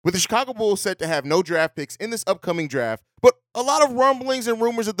With the Chicago Bulls set to have no draft picks in this upcoming draft, but a lot of rumblings and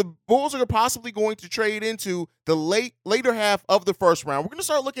rumors that the Bulls are possibly going to trade into the later half of the first round. We're going to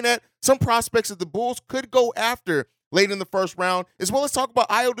start looking at some prospects that the Bulls could go after late in the first round, as well as talk about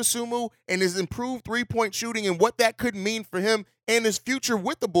Ayo Dosunmu and his improved three-point shooting and what that could mean for him and his future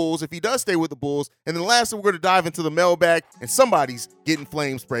with the Bulls if he does stay with the Bulls. And then lastly, we're going to dive into the mailbag, and somebody's getting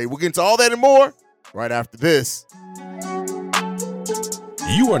flame sprayed. We'll get into all that and more right after this.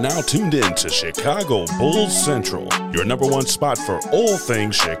 You are now tuned in to Chicago Bulls Central, your number one spot for all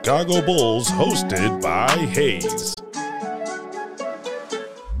things Chicago Bulls, hosted by Hayes.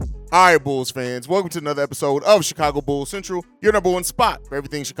 All right, Bulls fans, welcome to another episode of Chicago Bulls Central, your number one spot for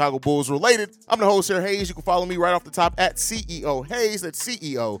everything Chicago Bulls related. I'm the host here, Hayes. You can follow me right off the top at CEO Hayes. That's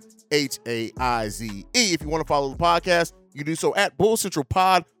CEO Haize. If you want to follow the podcast, you can do so at Bulls Central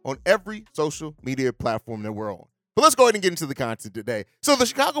Pod on every social media platform that we're on. But let's go ahead and get into the content today. So the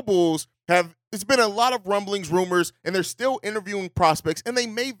Chicago Bulls it's been a lot of rumblings, rumors, and they're still interviewing prospects, and they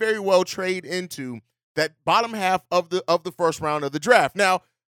may very well trade into that bottom half of the first round of the draft. Now,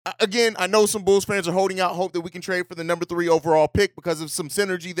 again, I know some Bulls fans are holding out hope that we can trade for the number 3 overall pick because of some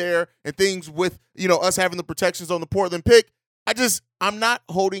synergy there and things with, us having the protections on the Portland pick. I'm not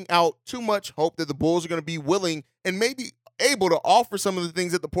holding out too much hope that the Bulls are going to be willing and maybe able to offer some of the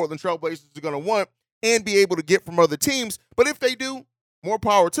things that the Portland Trailblazers are going to want and be able to get from other teams. But if they do, more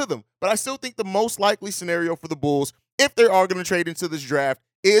power to them. But I still think the most likely scenario for the Bulls, if they are going to trade into this draft,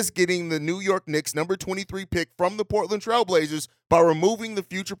 is getting the New York Knicks number 23 pick from the Portland Trailblazers by removing the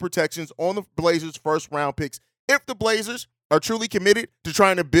future protections on the Blazers' first-round picks. If the Blazers are truly committed to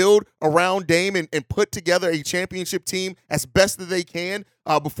trying to build around Dame and put together a championship team as best that they can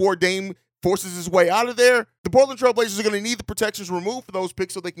before Dame forces his way out of there, the Portland Trailblazers are going to need the protections removed for those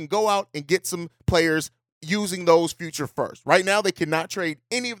picks so they can go out and get some players using those future firsts. Right now, they cannot trade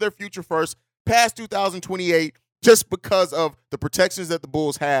any of their future firsts past 2028 just because of the protections that the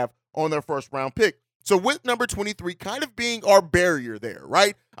Bulls have on their first-round pick. So with number 23 kind of being our barrier there,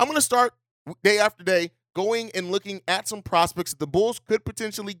 right? I'm going to start day after day going and looking at some prospects that the Bulls could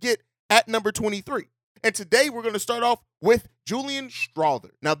potentially get at number 23. And today we're going to start off with Julian Strawther.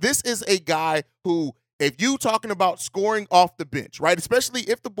 Now, this is a guy who, if you talking about scoring off the bench, right, especially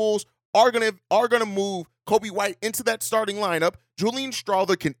if the Bulls are going to move Kobe White into that starting lineup, Julian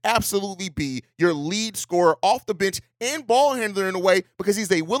Strawther can absolutely be your lead scorer off the bench and ball handler in a way because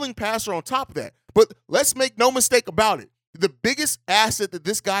he's a willing passer on top of that. But let's make no mistake about it. The biggest asset that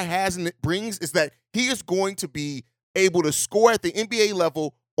this guy has and it brings is that he is going to be able to score at the NBA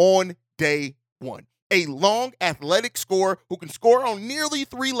level on day one. A long, athletic scorer who can score on nearly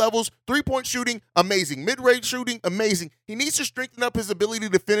 3 levels, three-point shooting, amazing. Mid-range shooting, amazing. He needs to strengthen up his ability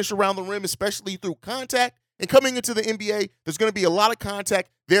to finish around the rim, especially through contact. And coming into the NBA, there's going to be a lot of contact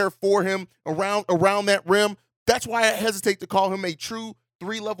there for him around that rim. That's why I hesitate to call him a true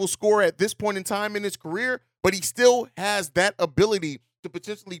 3-level scorer at this point in time in his career, but he still has that ability to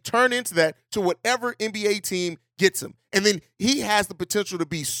potentially turn into that to whatever NBA team gets him. And then he has the potential to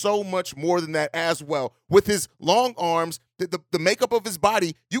be so much more than that as well. With his long arms, the makeup of his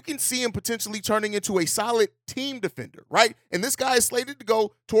body, you can see him potentially turning into a solid team defender, right? And this guy is slated to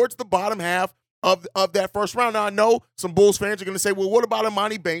go towards the bottom half of that first round. Now, I know some Bulls fans are going to say, well, what about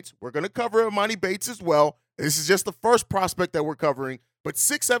Emoni Bates? We're going to cover Emoni Bates as well. This is just the first prospect that we're covering. But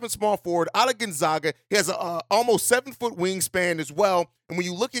 6'7" small forward out of Gonzaga. He has a almost 7-foot wingspan as well. And when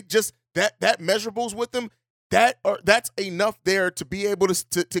you look at just that measurables with him, that's enough there to be able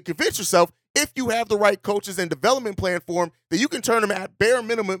to convince yourself, if you have the right coaches and development plan for him, that you can turn him at bare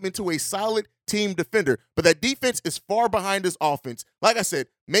minimum into a solid team defender. But that defense is far behind his offense. Like I said,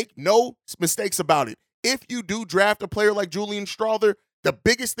 make no mistakes about it. If you do draft a player like Julian Strawther, the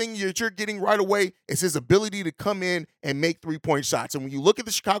biggest thing that you're getting right away is his ability to come in and make three-point shots. And when you look at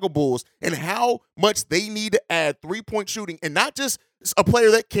the Chicago Bulls and how much they need to add three-point shooting, and not just a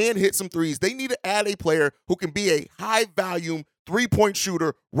player that can hit some threes, they need to add a player who can be a high-volume three-point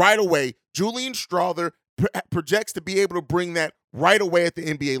shooter right away. Julian Strawther projects to be able to bring that right away at the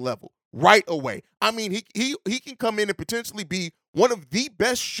NBA level. Right away. I mean, he can come in and potentially be one of the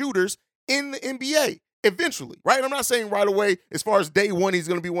best shooters in the NBA. Eventually, right? I'm not saying right away as far as day one he's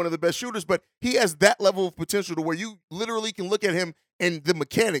going to be one of the best shooters, but he has that level of potential to where you literally can look at him and the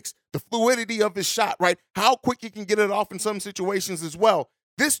mechanics, the fluidity of his shot, right? How quick he can get it off in some situations as well.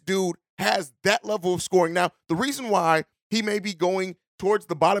 This dude has that level of scoring. Now, the reason why he may be going towards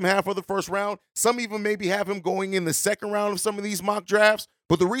the bottom half of the first round, some even maybe have him going in the second round of some of these mock drafts,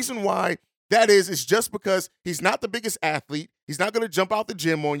 but the reason why that is just because he's not the biggest athlete. He's not going to jump out the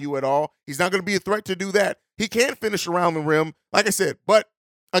gym on you at all. He's not going to be a threat to do that. He can finish around the rim, like I said, but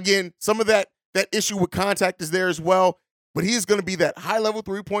Again, some of that issue with contact is there as well, but he is going to be that high-level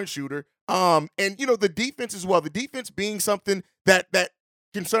three-point shooter. And, the defense as well. The defense being something that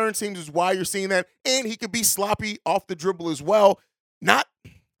concerns teams is why you're seeing that. And he could be sloppy off the dribble as well.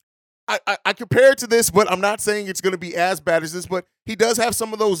 I compare it to this, but I'm not saying it's going to be as bad as this, but he does have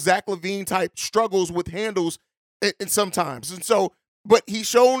some of those Zach LaVine type struggles with handles and sometimes. And so, but he's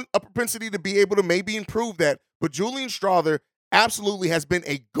shown a propensity to be able to maybe improve that. But Julian Strawther absolutely has been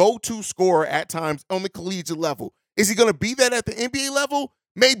a go-to scorer at times on the collegiate level. Is he going to be that at the NBA level?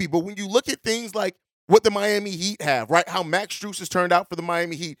 Maybe. But when you look at things like what the Miami Heat have, right? How Max Strus has turned out for the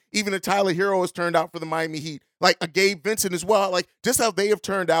Miami Heat. Even a Tyler Hero has turned out for the Miami Heat. Like a Gabe Vincent as well. Like just how they have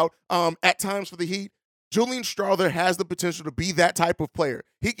turned out at times for the Heat. Julian Strawther has the potential to be that type of player.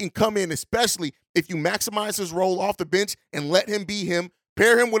 He can come in, especially if you maximize his role off the bench and let him be him.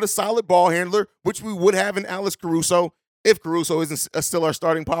 Pair him with a solid ball handler, which we would have in Alex Caruso, if Caruso isn't still our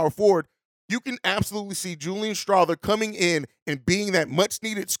starting power forward. You can absolutely see Julian Strawther coming in and being that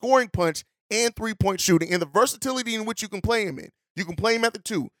much-needed scoring punch and three-point shooting, and the versatility in which you can play him in. You can play him at the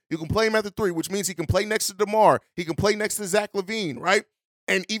 2. You can play him at the 3, which means he can play next to DeMar. He can play next to Zach LaVine, right?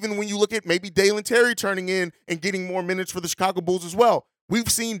 And even when you look at maybe Dalen Terry turning in and getting more minutes for the Chicago Bulls as well. We've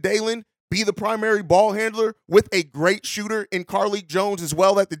seen Dalen be the primary ball handler with a great shooter in Carlik Jones as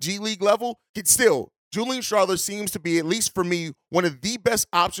well at the G League level. Still, Julian Strawther seems to be, at least for me, one of the best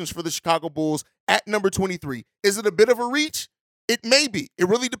options for the Chicago Bulls at number 23. Is it a bit of a reach? It may be. It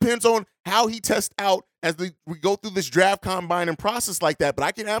really depends on how he tests out as we go through this draft combine and process like that. But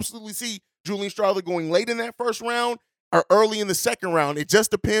I can absolutely see Julian Strawther going late in that first round or early in the second round. It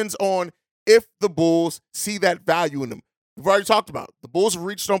just depends on if the Bulls see that value in him. We've already talked about it. The Bulls have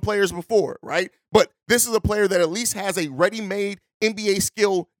reached on players before, right? But this is a player that at least has a ready-made NBA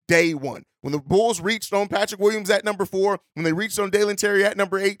skill day one. When the Bulls reached on Patrick Williams at number 4, when they reached on Dalen Terry at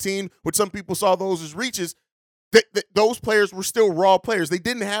number 18, which some people saw those as reaches, those players were still raw players. They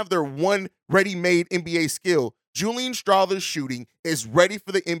didn't have their one ready-made NBA skill. Julian Strawther's shooting is ready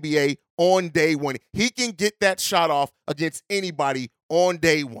for the NBA on day one. He can get that shot off against anybody on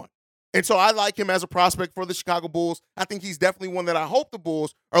day one. And so I like him as a prospect for the Chicago Bulls. I think he's definitely one that I hope the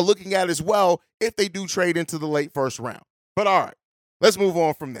Bulls are looking at as well if they do trade into the late first round. But all right, let's move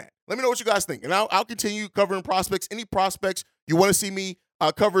on from that. Let me know what you guys think. And I'll continue covering prospects. Any prospects you want to see me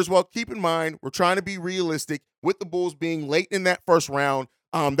cover as well, keep in mind we're trying to be realistic with the Bulls being late in that first round.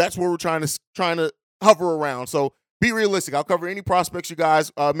 That's where we're trying to hover around. So be realistic. I'll cover any prospects you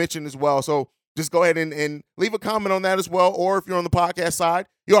guys mentioned as well. So just go ahead and leave a comment on that as well. Or if you're on the podcast side,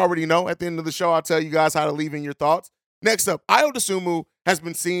 you already know at the end of the show, I'll tell you guys how to leave in your thoughts. Next up, Ayo Dosunmu has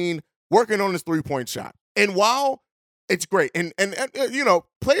been seen working on his three-point shot. And while it's great, and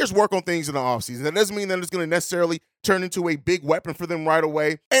players work on things in the offseason, that doesn't mean that it's going to necessarily turn into a big weapon for them right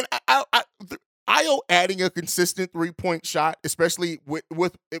away. And Ayo adding a consistent three-point shot, especially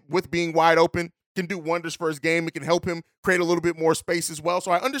with being wide open, can do wonders for his game. It can help him create a little bit more space as well. So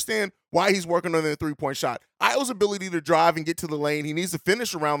I understand why he's working on the three-point shot. Ayo's ability to drive and get to the lane, he needs to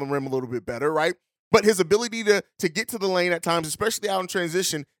finish around the rim a little bit better, right? But his ability to get to the lane at times, especially out in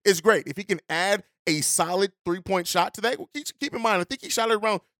transition, is great. If he can add a solid three-point shot to that, keep in mind, I think he shot it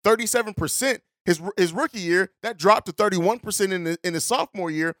around 37% his rookie year. That dropped to 31% in his sophomore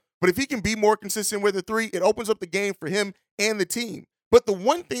year. But if he can be more consistent with the three, it opens up the game for him and the team. But the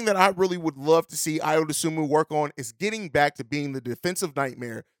one thing that I really would love to see Ayo Dosunmu work on is getting back to being the defensive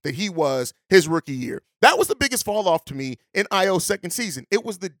nightmare that he was his rookie year. That was the biggest fall off to me in Ayo's second season. It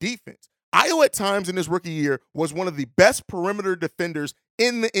was the defense. Ayo at times in his rookie year was one of the best perimeter defenders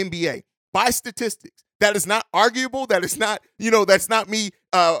in the NBA by statistics. That is not arguable. That is not, that's not me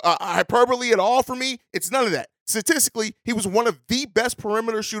hyperbole at all for me. It's none of that. Statistically, he was one of the best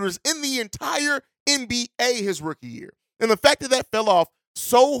perimeter shooters in the entire NBA his rookie year. And the fact that fell off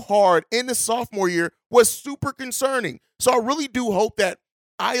so hard in the sophomore year was super concerning. So I really do hope that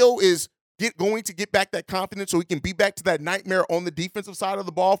Ayo is going to get back that confidence so he can be back to that nightmare on the defensive side of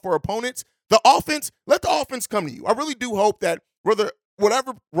the ball for opponents. The offense, let the offense come to you. I really do hope that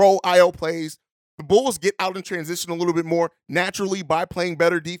whatever role Ayo plays, the Bulls get out in transition a little bit more naturally by playing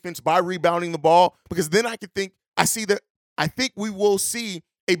better defense, by rebounding the ball, because then I think we will see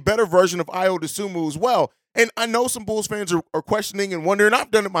a better version of Ayo Dosunmu as well. And I know some Bulls fans are questioning and wondering, I've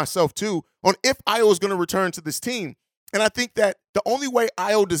done it myself too, on if Ayo is going to return to this team. And I think that the only way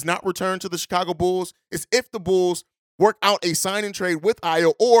Ayo does not return to the Chicago Bulls is if the Bulls work out a sign and trade with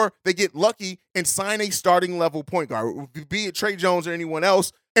Ayo, or they get lucky and sign a starting level point guard, be it Trey Jones or anyone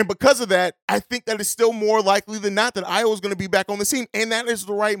else. And because of that, I think that it's still more likely than not that Ayo is going to be back on the team. And that is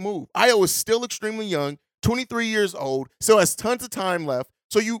the right move. Ayo is still extremely young, 23 years old, still has tons of time left.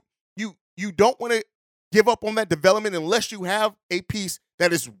 So you don't want to give up on that development unless you have a piece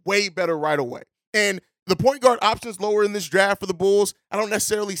that is way better right away. And the point guard options lower in this draft for the Bulls, I don't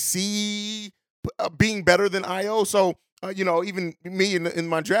necessarily see being better than Io. So, even me in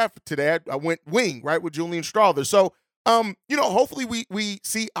my draft today, I went wing, right, with Julian Strawther. So, hopefully we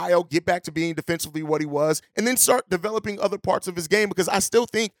see Io get back to being defensively what he was and then start developing other parts of his game, because I still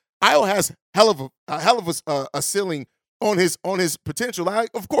think Io has hell of a ceiling on his potential.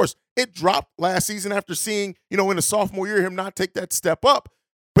 Of course, it dropped last season after seeing, in the sophomore year, him not take that step up.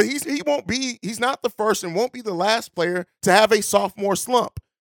 But he's not the first and won't be the last player to have a sophomore slump.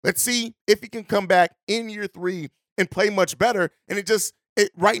 Let's see if he can come back in year 3 and play much better. And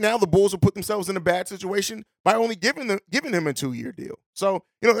right now the Bulls will put themselves in a bad situation by only giving him a 2-year deal. So,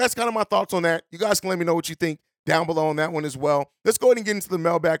 that's kind of my thoughts on that. You guys can let me know what you think down below on that one as well. Let's go ahead and get into the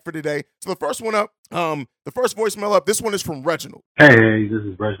mailbag for today. So the first one up, the first voicemail up, this one is from Reginald. Hey, this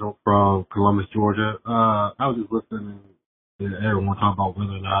is Reginald from Columbus, Georgia. I was just listening to everyone talk about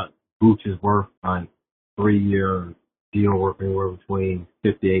whether or not Vooch is worth like 3-year deal worth anywhere between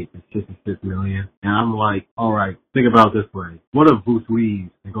 58 and 66 million. And I'm like, all right, think about it this way. What if Vooch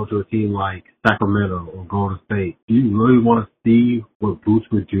leaves and go to a team like Sacramento or Golden State? Do you really want to see what Vooch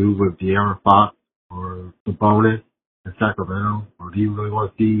would do with De'Aaron Fox or Sabonis in Sacramento? Or do you really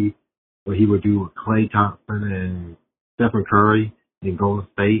want to see what he would do with Klay Thompson and Stephen Curry in Golden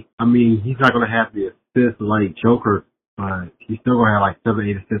State? I mean, he's not going to have the assists like Joker, but he's still going to have like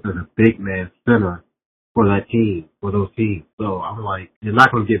 7-8 assists as a big man center for that team, for those teams. So I'm like, you're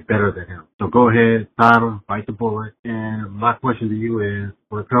not going to get better than him. So go ahead, sign him, bite the bullet. And my question to you is,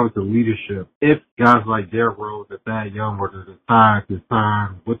 when it comes to leadership, if guys like Derrick Rose and Thad Young were to decide to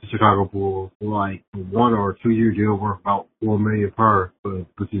sign with the Chicago Bulls, like a 1 or 2-year deal worth about $4 million per,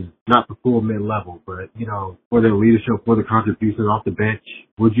 which is not the full mid-level, but, for their leadership, for the contribution off the bench,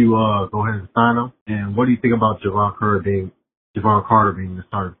 would you go ahead and sign them? And what do you think about Javon Carter being the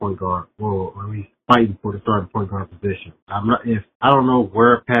starting point guard, or at least fighting for the starting point guard position? I don't know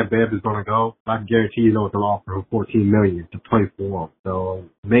where Pat Bev is going to go. I can guarantee you know what they'll offer him $14 million to play for him. So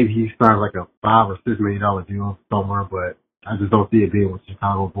maybe he signs like a $5 or $6 million deal somewhere, but I just don't see it being with the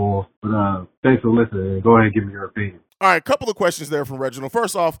Chicago Bulls. But thanks for listening, and go ahead and give me your opinion. All right, a couple of questions there from Reginald.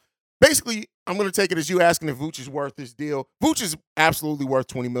 First off, basically, I'm going to take it as you asking if Vooch is worth this deal. Vooch is absolutely worth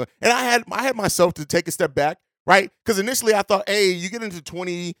 $20 million. And I had myself to take a step back, right? Because initially I thought, hey, you get into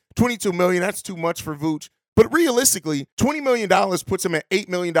 $22 million, that's too much for Vooch. But realistically, $20 million puts him at $8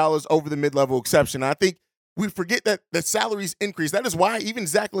 million over the mid-level exception. I think we forget that the salaries increase. That is why even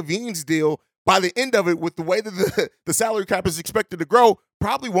Zach LaVine's deal, by the end of it, with the way that the salary cap is expected to grow,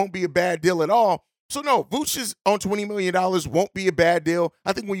 probably won't be a bad deal at all. So no, Vooch is on $20 million won't be a bad deal.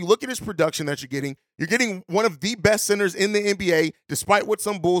 I think when you look at his production that you're getting one of the best centers in the NBA, despite what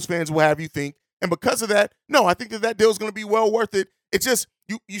some Bulls fans will have you think. And because of that, no, I think that deal is going to be well worth it. It's just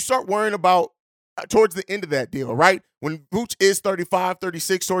you start worrying about towards the end of that deal, right? When Vooch is 35,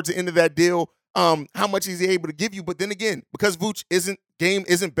 36, towards the end of that deal, how much is he able to give you? But then again, because Vooch game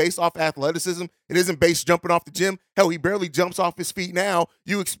isn't based off athleticism, it isn't based jumping off the gym. Hell, he barely jumps off his feet now.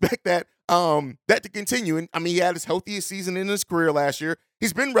 You expect that to continue. And I mean, he had his healthiest season in his career last year.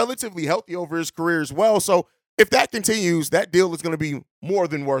 He's been relatively healthy over his career as well. So if that continues, that deal is going to be more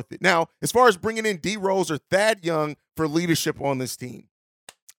than worth it. Now, as far as bringing in D Rose or Thad Young for leadership on this team,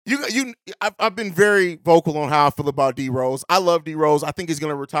 I've been very vocal on how I feel about D Rose. I love D Rose. I think he's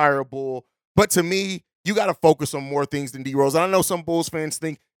going to retire a Bull. But to me, you got to focus on more things than D Rose. And I know some Bulls fans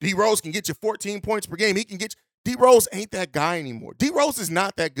think D Rose can get you 14 points per game. D Rose ain't that guy anymore. D Rose is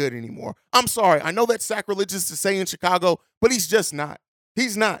not that good anymore. I'm sorry. I know that's sacrilegious to say in Chicago, but he's just not.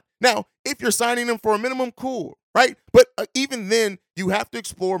 He's not. Now, if you're signing him for a minimum, cool, right? But even then, you have to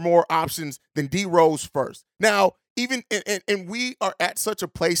explore more options than D Rose first. Now, even and we are at such a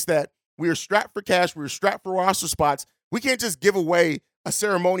place that we are strapped for cash, we're strapped for roster spots. We can't just give away a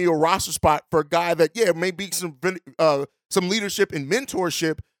ceremonial roster spot for a guy that, may be some leadership and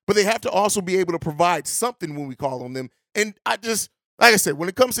mentorship, but they have to also be able to provide something when we call on them. And like I said, when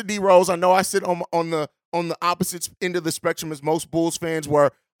it comes to D Rose, I know I sit on the opposite end of the spectrum as most Bulls fans,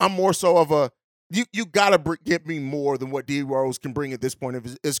 where I'm more so of you gotta get me more than what D Rose can bring at this point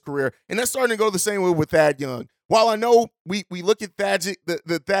of his career, and that's starting to go the same way with Thad Young. While I know we look at Thagic,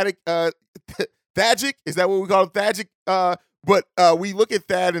 Thagic, is that what we call it, Thagic? But we look at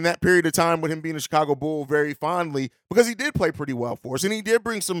Thad in that period of time with him being a Chicago Bull very fondly, because he did play pretty well for us, and he did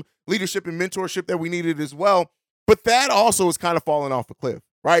bring some leadership and mentorship that we needed as well. But Thad also is kind of falling off a cliff,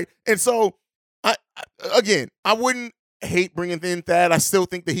 right? And so, I wouldn't hate bringing in Thad. I still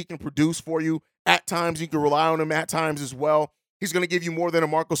think that he can produce for you at times. You can rely on him at times as well. He's going to give you more than a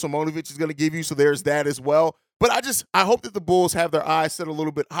Marko Simonovic is going to give you, so there's that as well. But I hope that the Bulls have their eyes set a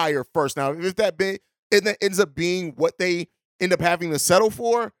little bit higher first. Now, if that ends up being what they end up having to settle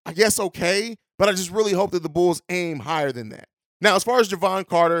for, I guess okay. But I just really hope that the Bulls aim higher than that. Now, as far as Jevon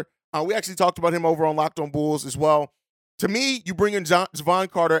Carter, we actually talked about him over on Locked on Bulls as well. To me, you bring in Jevon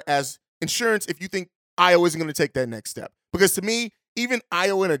Carter as insurance if you think Io isn't going to take that next step. Because to me, even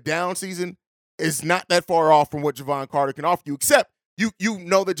Io in a down season is not that far off from what Jevon Carter can offer you, except you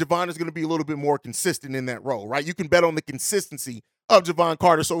know that Jevon is going to be a little bit more consistent in that role, right? You can bet on the consistency of Jevon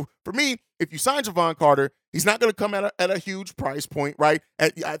Carter. So for me, if you sign Jevon Carter, he's not going to come at a huge price point, right?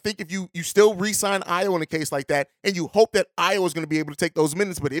 I think if you still re-sign Io in a case like that, and you hope that Io is going to be able to take those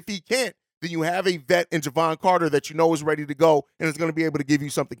minutes, but if he can't, then you have a vet in Jevon Carter that you know is ready to go and is going to be able to give you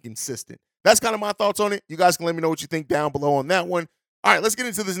something consistent. That's kind of my thoughts on it. You guys can let me know what you think down below on that one. All right, let's get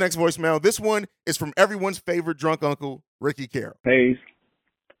into this next voicemail. This one is from everyone's favorite drunk uncle, Ricky Carroll. Hey,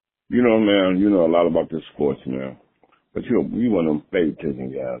 man, you know a lot about this sports, man. But you one of them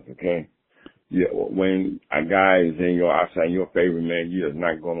favoritism guys, okay? Yeah, when a guy is outside your favorite, man, you're just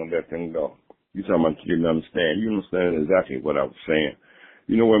not going to let them go. You talking about you didn't understand. You understand exactly what I was saying.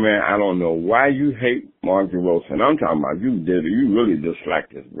 You know what, man? I don't know why you hate Mark DeRozan. I'm talking about you really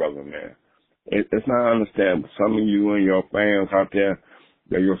dislike this brother, man. It's not understandable. Some of you and your fans out there,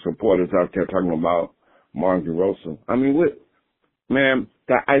 your supporters out there talking about Mark DeRozan. I mean, man,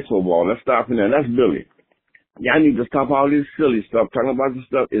 that ISO ball, let's stop in there. That's Billy. Y'all need to stop all this silly stuff. Talking about this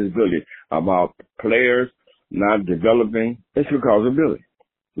stuff is Billy. About players not developing, it's because of Billy.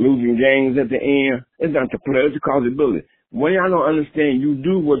 Losing games at the end, it's not the players, it's because of Billy. When y'all don't understand, you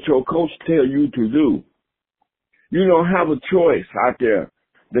do what your coach tell you to do. You don't have a choice out there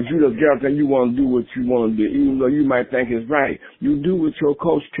that you just get out there, you want to do what you want to do, even though you might think it's right. You do what your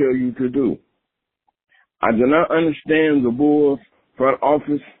coach tell you to do. I do not understand the Bulls front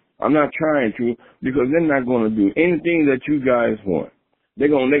office. I'm not trying to, because they're not going to do anything that you guys want. They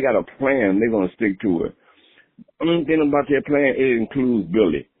got a plan. They're going to stick to it. Only thing about their plan, it includes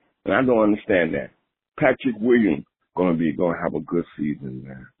Billy, and I don't understand that. Patrick Williams going to have a good season,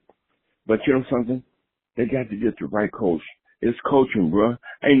 man. But you know something? They got to get the right coach. It's coaching, bro.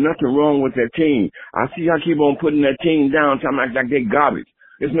 Ain't nothing wrong with that team. I see y'all keep on putting that team down, talking like they garbage.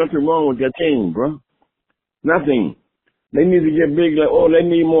 There's nothing wrong with that team, bro. Nothing. They need to get big, like, they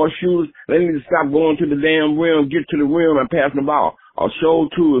need more shooters. They need to stop going to the damn rim, get to the rim, and pass the ball. A show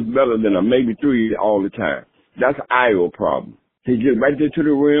 2 is better than a maybe 3 all the time. That's Io's problem. He gets right there to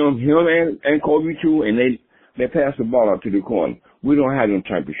the rim, him and Kobe too, and they pass the ball out to the corner. We don't have them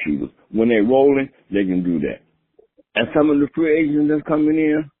type of shooters. When they're rolling, they can do that. And some of the free agents that's coming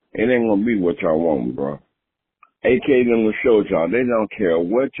in, it ain't going to be what y'all want, bro. AK them will show y'all. They don't care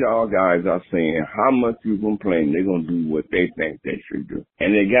what y'all guys are saying, how much you complain. They're going to do what they think they should do.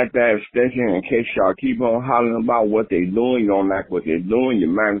 And they got that extension in case y'all keep on hollering about what they doing. You don't like what they're doing. You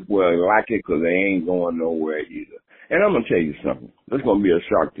might as well like it because they ain't going nowhere either. And I'm going to tell you something. This is going to be a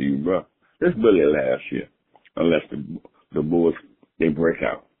shock to you, bro. This Billy last year, unless the Bulls, they break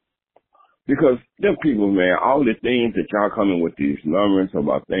out. Because them people, man, all the things that y'all coming with these numbers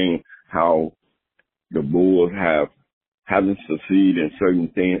about things, how the Bulls haven't succeeded in certain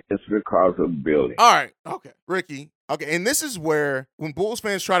things, it's because of Billy. All right. Okay. Ricky. Okay. And this is where when Bulls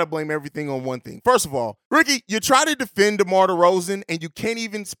fans try to blame everything on one thing. First of all, Ricky, you try to defend DeMar DeRozan and you can't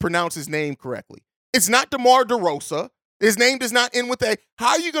even pronounce his name correctly. It's not DeMar DeRozan. His name does not end with A. How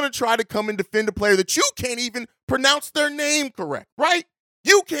are you going to try to come and defend a player that you can't even pronounce their name correct, right?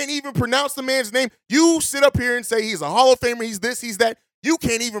 You can't even pronounce the man's name. You sit up here and say he's a Hall of Famer, he's this, he's that. You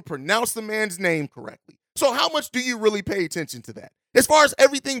can't even pronounce the man's name correctly. So how much do you really pay attention to that? As far as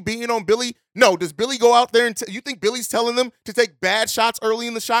everything being on Billy, no. Does Billy go out there and you think Billy's telling them to take bad shots early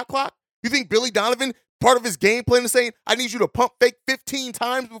in the shot clock? You think Billy Donovan, part of his game plan is saying, I need you to pump fake 15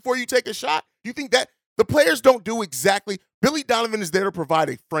 times before you take a shot? You think that the players don't do exactly? Billy Donovan is there to provide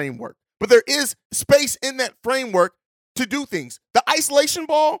a framework, but there is space in that framework to do things. The isolation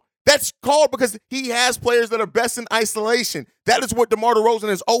ball, that's called because he has players that are best in isolation. That is what DeMar DeRozan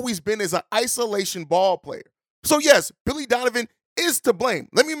has always been, as an isolation ball player. So yes, Billy Donovan is to blame.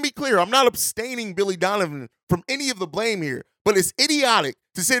 Let me be clear. I'm not abstaining Billy Donovan from any of the blame here, but it's idiotic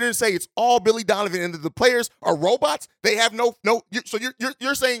to sit there and say it's all Billy Donovan and that the players are robots. They have no. So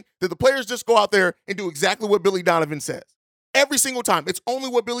you're saying that the players just go out there and do exactly what Billy Donovan says every single time. It's only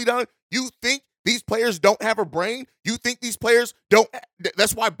what Billy Donovan. You think these players don't have a brain? You think these players don't?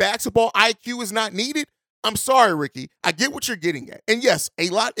 That's why basketball IQ is not needed? I'm sorry, Ricky. I get what you're getting at. And yes, a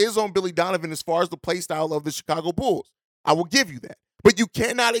lot is on Billy Donovan as far as the play style of the Chicago Bulls. I will give you that. But you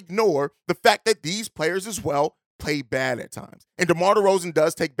cannot ignore the fact that these players as well play bad at times. And DeMar DeRozan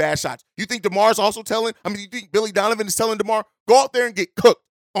does take bad shots. You think DeMar's also you think Billy Donovan is telling DeMar, go out there and get cooked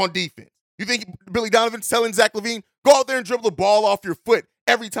on defense? You think Billy Donovan's telling Zach LaVine, go out there and dribble the ball off your foot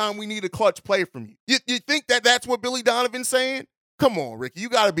every time we need a clutch play from you? You think that's what Billy Donovan's saying? Come on, Ricky. You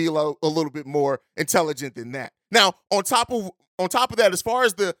got to be a little bit more intelligent than that. Now, on top of that, as far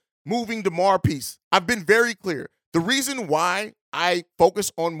as the moving DeMar piece, I've been very clear. The reason why I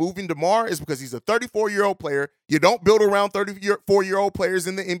focus on moving DeMar is because he's a 34-year-old player. You don't build around 34-year-old players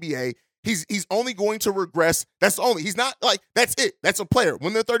in the NBA. He's only going to regress. He's not like, that's it. That's a player.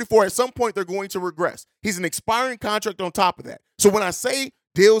 When they're 34, at some point, they're going to regress. He's an expiring contract on top of that. So when I say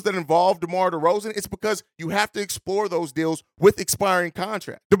deals that involve DeMar DeRozan, it's because you have to explore those deals with expiring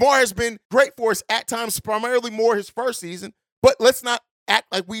contracts. DeMar has been great for us at times, primarily more his first season, but let's not act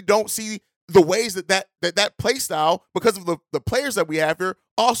like we don't see the ways that play style, because of the players that we have here,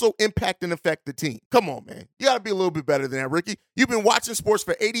 also impact and affect the team. Come on, man. You got to be a little bit better than that, Ricky. You've been watching sports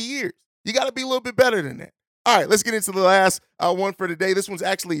for 80 years. You got to be a little bit better than that. All right, let's get into the last one for today. This one's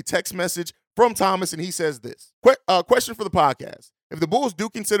actually a text message from Thomas, and he says this. Question for the podcast. If the Bulls do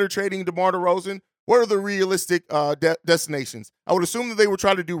consider trading DeMar DeRozan, what are the realistic destinations? I would assume that they would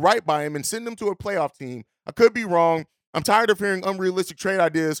try to do right by him and send him to a playoff team. I could be wrong. I'm tired of hearing unrealistic trade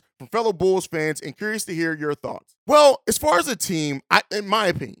ideas from fellow Bulls fans and curious to hear your thoughts. Well, as far as a team, in my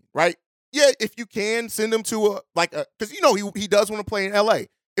opinion, right? Yeah, if you can send him to because he does want to play in LA.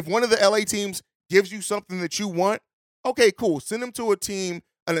 If one of the LA teams gives you something that you want, okay, cool. Send him to a team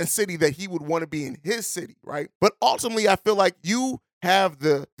in a city that he would want to be in his city, right? But ultimately, I feel like you have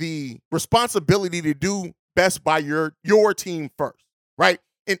the responsibility to do best by your team first, right?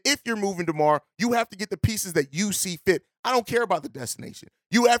 And if you're moving DeMar, you have to get the pieces that you see fit. I don't care about the destination.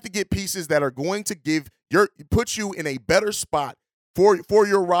 You have to get pieces that are going to put you in a better spot for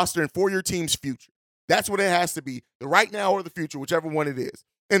your roster and for your team's future. That's what it has to be, the right now or the future, whichever one it is.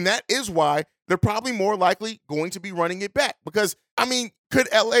 And that is why they're probably more likely going to be running it back. Because, could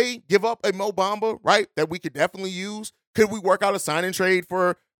LA give up a Mo Bamba, right, that we could definitely use? Could we work out a sign and trade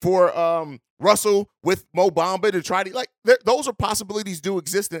for Russell with Mo Bamba to try to, those are possibilities do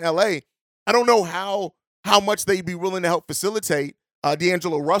exist in LA. I don't know how much they'd be willing to help facilitate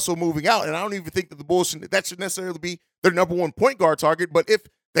D'Angelo Russell moving out. And I don't even think that the Bulls should necessarily be their number one point guard target. But if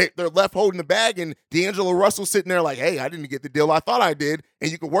they're left holding the bag and D'Angelo Russell sitting there like, hey, I didn't get the deal I thought I did,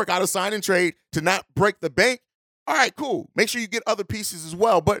 and you can work out a sign and trade to not break the bank, all right, cool. Make sure you get other pieces as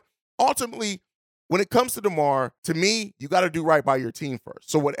well. But ultimately, when it comes to DeMar, to me, you got to do right by your team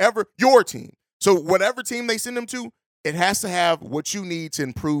first. So whatever team they send him to, it has to have what you need to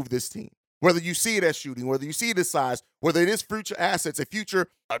improve this team. Whether you see it as shooting, whether you see it as size, whether it is future assets, a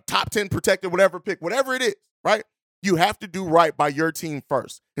top 10 protected, whatever pick, whatever it is, right? You have to do right by your team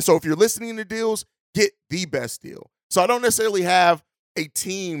first. And so if you're listening to deals, get the best deal. So I don't necessarily have a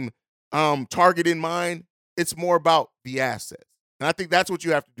team target in mind. It's more about the assets. And I think that's what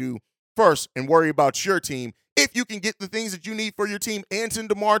you have to do first and worry about your team. If you can get the things that you need for your team and send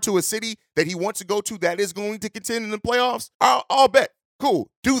DeMar to a city that he wants to go to that is going to contend in the playoffs, I'll bet.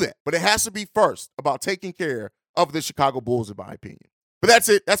 Cool, do that. But it has to be first about taking care of the Chicago Bulls, in my opinion. But that's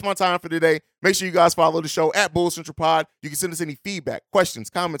it. That's my time for today. Make sure you guys follow the show at Bulls Central Pod. You can send us any feedback, questions,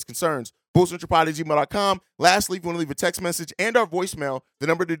 comments, concerns, bullscentralpod@gmail.com. Lastly, if you want to leave a text message and our voicemail, the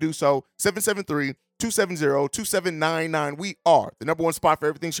number to do so, 773-270-2799. We are the number one spot for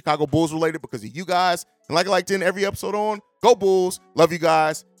everything Chicago Bulls related because of you guys. And like I like to end every episode on, go Bulls. Love you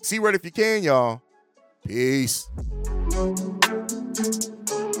guys. See red if you can, y'all. Peace.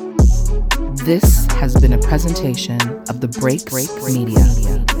 This has been a presentation of the Break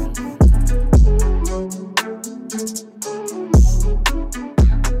Media.